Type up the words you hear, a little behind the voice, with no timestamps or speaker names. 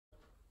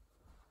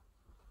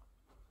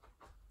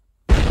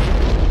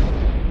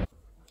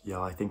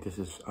Yo, I think this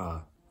is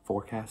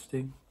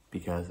forecasting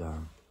because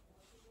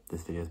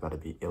this video is about to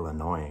be ill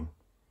annoying.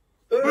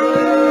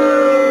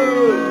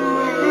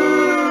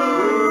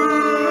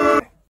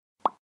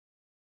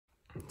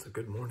 So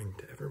good morning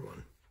to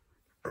everyone.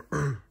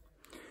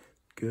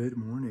 Good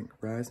morning,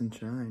 rise and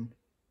shine.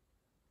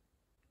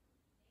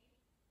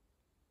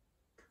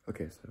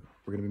 Okay, so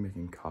we're gonna be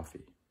making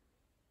coffee.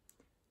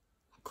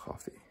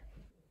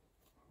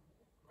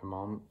 My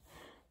mom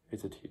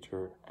is a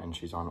teacher and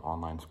she's on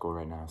online school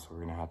right now, so we're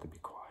gonna have to be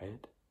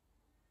quiet.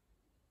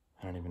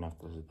 I don't even know if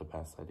this is the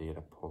best idea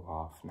to pull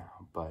off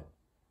now, but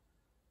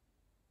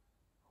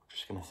we're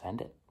just gonna send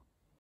it.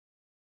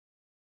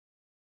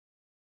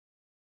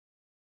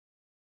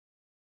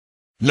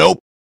 Nope.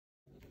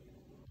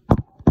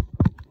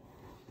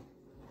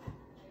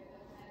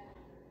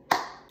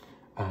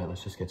 Alright,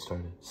 let's just get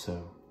started.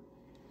 So,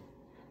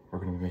 we're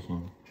gonna be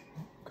making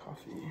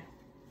coffee.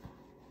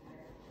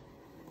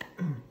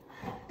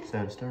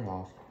 So to start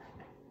off,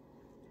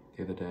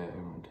 the other day I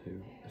went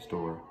to the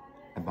store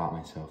and bought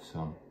myself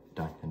some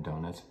Dunkin'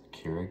 Donuts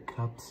Keurig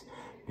cups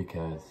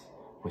because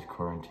with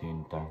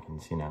quarantine,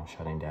 Dunkin's, you know,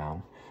 shutting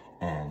down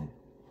and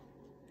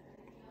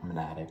I'm an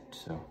addict,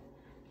 so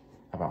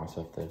I bought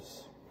myself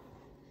this.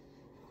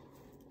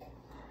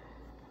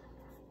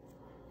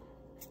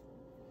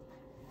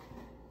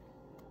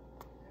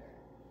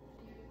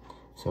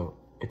 So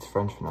it's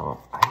French vanilla.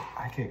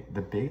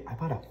 I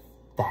bought a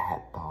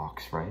fat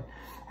box, right?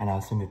 And I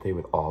was thinking that they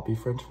would all be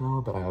French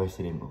vanilla, but I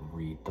obviously didn't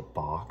read the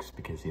box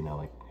because, you know,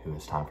 like, who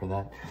has time for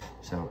that?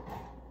 So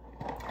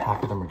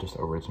half of them are just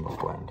original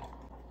blend.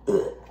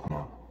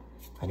 No,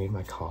 I need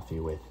my coffee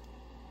with,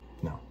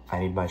 no, I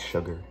need my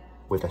sugar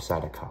with a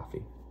side of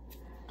coffee.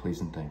 Please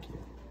and thank you.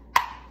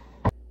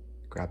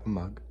 Grab a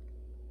mug.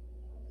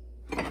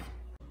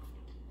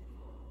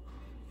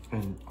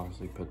 And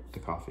obviously put the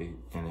coffee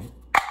in it.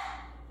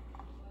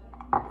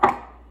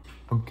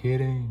 I'm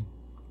kidding.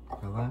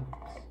 Relax.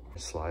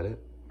 Slide it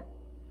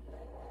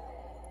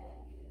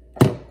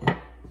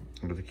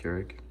into the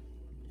Keurig.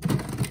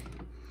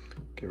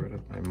 Get rid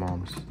of my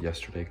mom's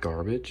yesterday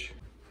garbage.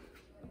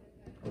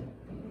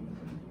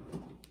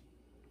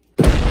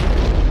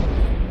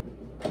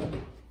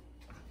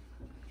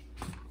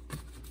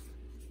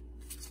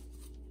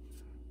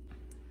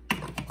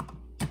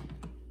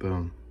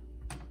 Boom.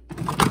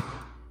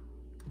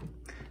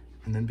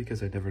 And then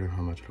because I never know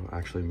how much it'll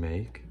actually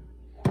make,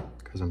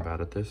 because I'm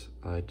bad at this,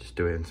 I just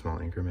do it in small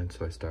increments,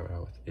 so I start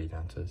out with 8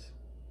 ounces.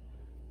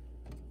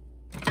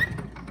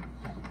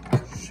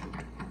 Shoot.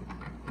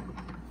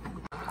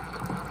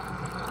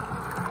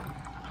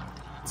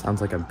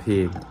 Sounds like I'm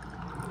peeing.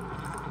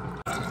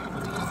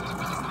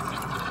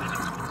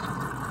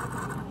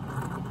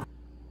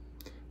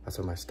 That's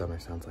what my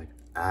stomach sounds like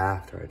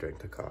after I drink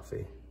the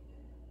coffee.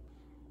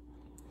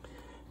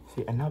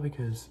 See, and now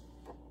because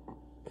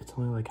it's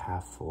only like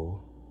half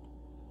full,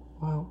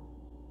 well,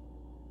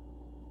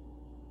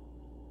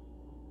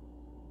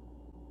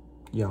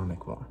 yeah, I'll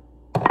make more.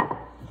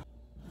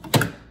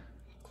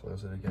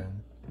 Close it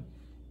again.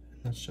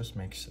 Let's just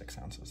make 6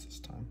 ounces this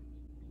time.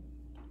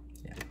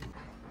 Yeah.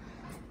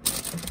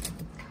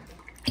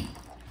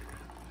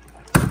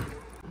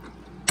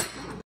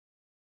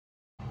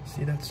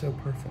 See, that's so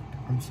perfect.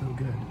 I'm so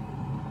good.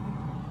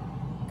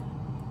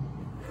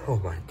 Oh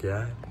my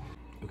God.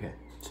 Okay,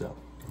 so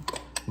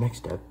next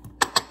step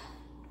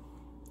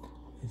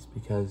is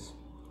because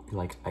we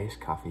like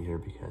iced coffee here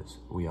because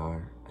we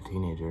are a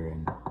teenager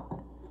and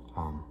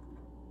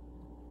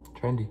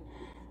trendy.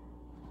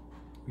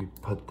 We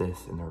put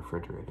this in the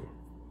refrigerator.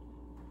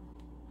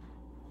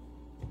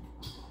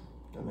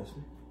 Don't miss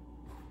me.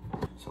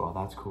 So while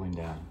that's cooling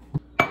down,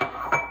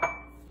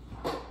 I'm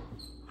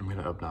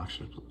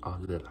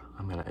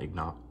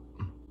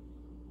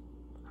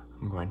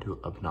going to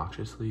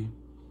obnoxiously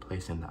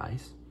place in the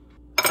ice.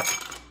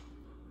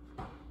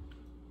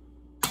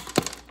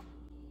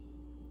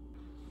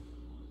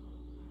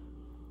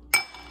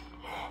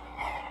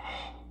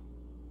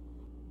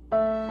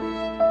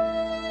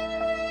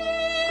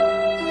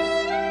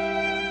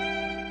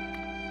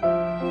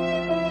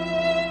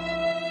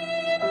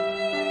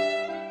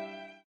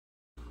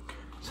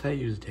 So it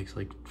usually takes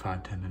like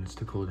 5-10 minutes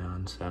to cool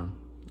down, so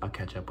I'll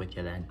catch up with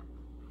you then.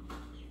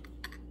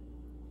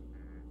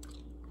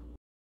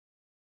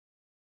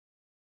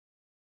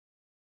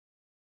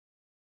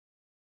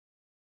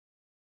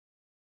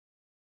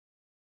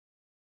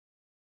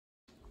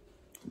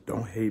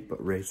 Don't hate,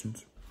 but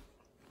raisins,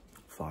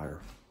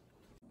 fire.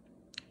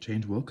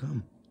 Change will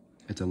come.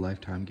 It's a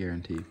lifetime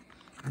guarantee.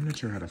 I'm not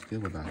sure how to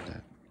feel about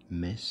that,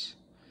 miss.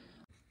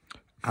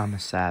 I'm a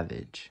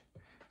savage.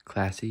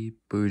 Classy,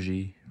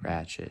 bougie,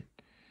 ratchet.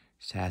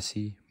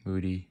 Sassy,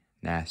 moody,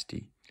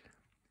 nasty.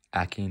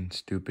 Acting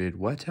stupid.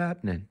 What's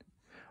happening?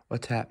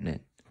 What's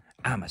happening?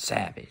 I'm a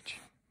savage.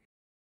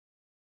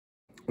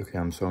 Okay,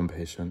 I'm so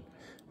impatient.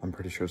 I'm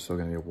pretty sure it's still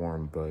gonna get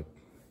warm, but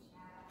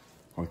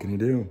what can you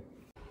do?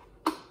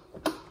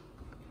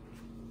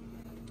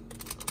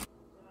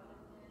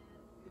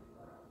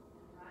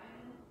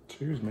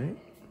 Cheers, mate.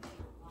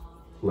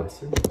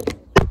 Lesson.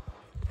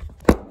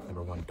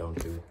 Number one,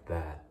 don't do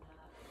that.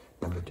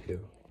 Number two,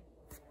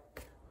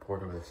 pour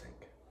it over the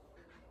sink.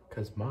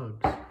 Because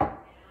mugs,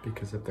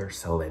 because of their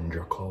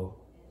cylindrical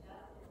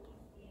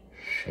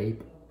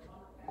shape,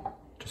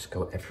 just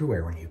go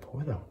everywhere when you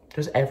pour them.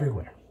 Just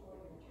everywhere.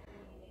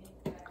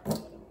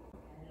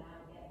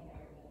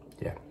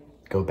 Yeah,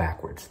 go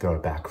backwards. Throw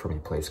it back for me,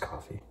 please,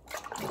 coffee.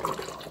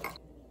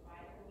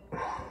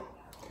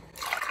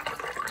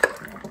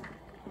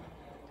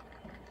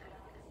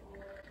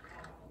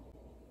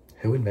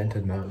 Who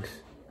invented mugs?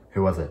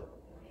 Who was it?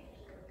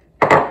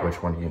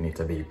 Which one do you need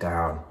to be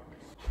down?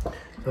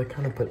 So I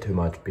kind of put too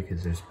much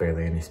because there's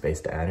barely any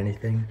space to add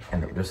anything,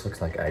 and it just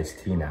looks like iced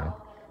tea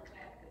now.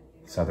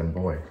 Southern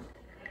boy.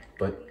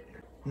 But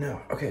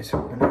no, okay, so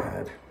we're gonna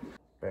add,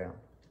 bam,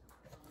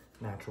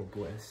 natural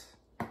bliss,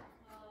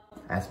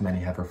 as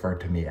many have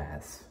referred to me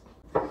as.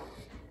 Oh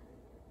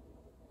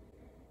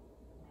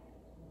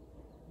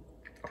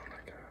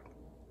my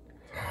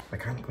God. I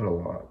kind of put a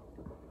lot.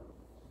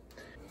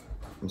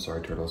 I'm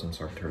sorry, turtles, I'm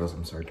sorry, turtles,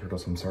 I'm sorry,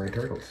 turtles, I'm sorry,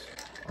 turtles.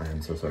 I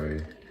am so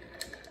sorry.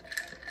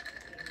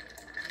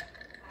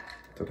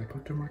 Did I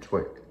put too much?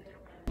 Wait.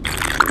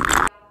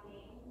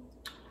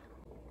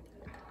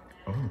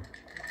 Oh.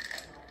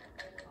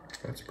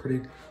 That's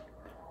pretty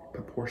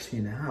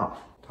proportional.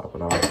 Top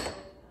it off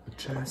with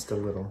just a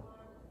little.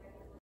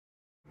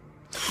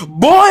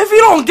 Boy, if you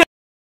don't get...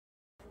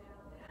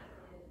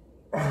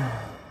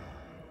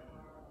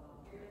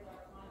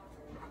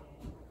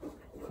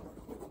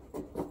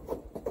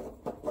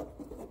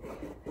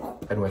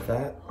 And with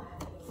that,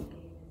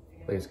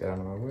 please get out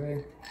of my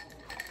way.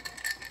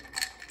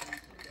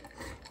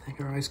 I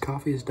think our iced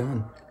coffee is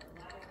done.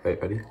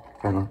 Wait, ready?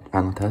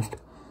 Final test.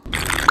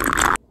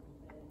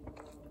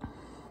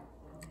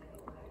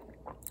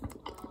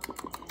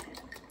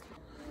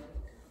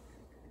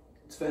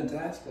 It's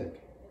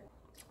fantastic.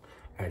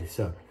 Alrighty,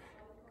 so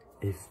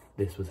if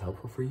this was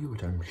helpful for you,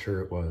 which I'm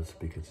sure it was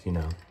because, you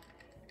know,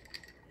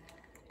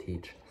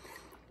 teach.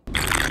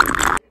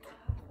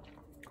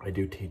 I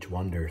do teach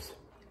wonders.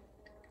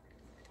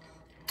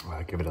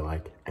 Give it a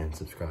like and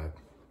subscribe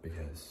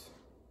because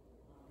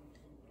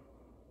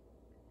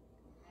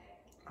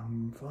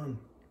I'm fun.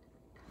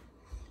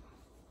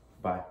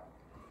 Bye.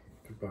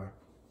 Goodbye.